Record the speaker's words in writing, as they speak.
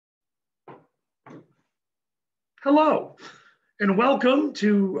Hello, and welcome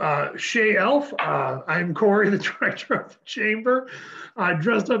to Shea Elf. I'm Cory, the director of the chamber,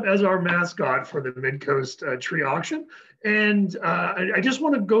 dressed up as our mascot for the Midcoast Tree Auction. And I just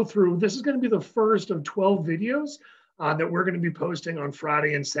want to go through, this is going to be the first of 12 videos that we're going to be posting on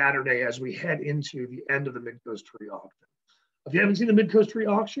Friday and Saturday as we head into the end of the Midcoast Tree Auction. If you haven't seen the Midcoast Tree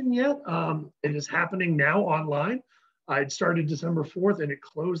Auction yet, it is happening now online. It started December 4th and it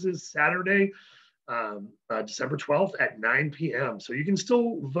closes Saturday, December 12th at 9 p.m. So you can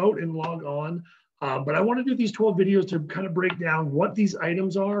still vote and log on. But I want to do these 12 videos to kind of break down what these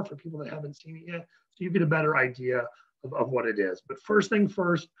items are for people that haven't seen it yet, so you get a better idea of what it is. But first thing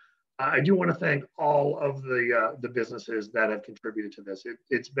first, I do want to thank all of the businesses that have contributed to this.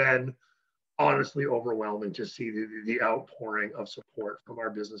 It's been honestly overwhelming to see the outpouring of support from our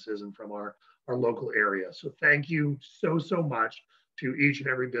businesses and from our local area. So thank you so much to each and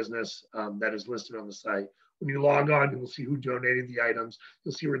every business that is listed on the site. When you log on, you'll see who donated the items.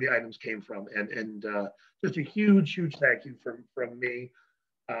 You'll see where the items came from. And just a huge thank you from me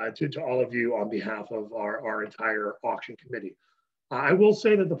to all of you on behalf of our entire auction committee. I will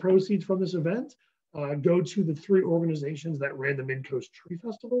say that the proceeds from this event go to the three organizations that ran the Midcoast Tree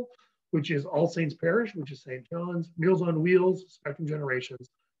Festival, which is All Saints Parish, which is St. John's, Meals on Wheels, Spectrum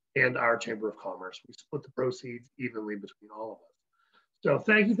Generations, and our Chamber of Commerce. We split the proceeds evenly between all of us. So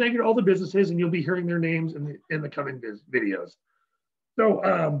thank you to all the businesses, and you'll be hearing their names in the coming videos. So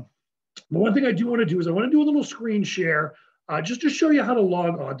the one thing I do want to do is I want to do a little screen share just to show you how to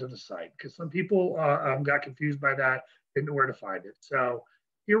log on to the site, because some people got confused by that, didn't know where to find it. So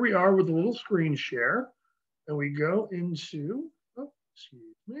here we are with a little screen share, and we go into, oh,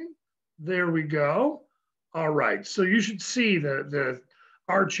 excuse me, there we go. All right, so you should see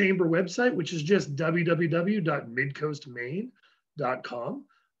our chamber website, which is just www.midcoastmaine.com.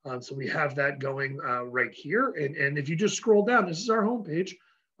 So we have that going right here. And if you just scroll down, this is our homepage.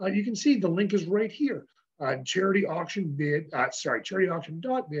 You can see the link is right here.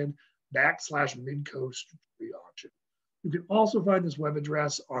 charityauction.bid/Midcoast Tree Auction. You can also find this web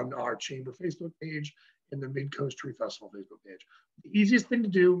address on our chamber Facebook page and the Midcoast Tree Festival Facebook page. The easiest thing to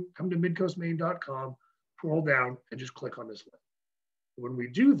do, come to midcoastmaine.com, scroll down, and just click on this link. When we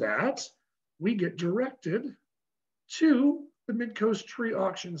do that, we get directed to the Midcoast Tree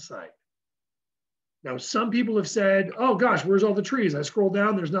Auction site. Now, some people have said, oh gosh, where's all the trees? I scroll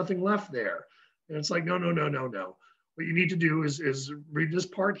down, there's nothing left there. And it's like, no. What you need to do is read this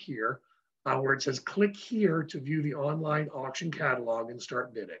part here where it says, click here to view the online auction catalog and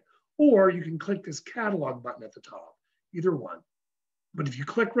start bidding. Or you can click this catalog button at the top, either one. But if you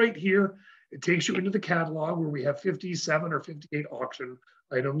click right here, it takes you into the catalog where we have 57 or 58 auction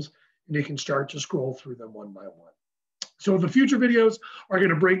items, and you can start to scroll through them one by one. So the future videos are going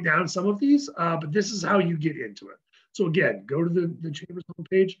to break down some of these, but this is how you get into it. So again, go to the chamber's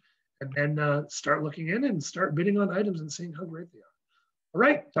homepage and then start looking in and start bidding on items and seeing how great they are. All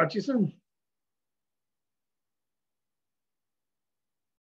right, talk to you soon.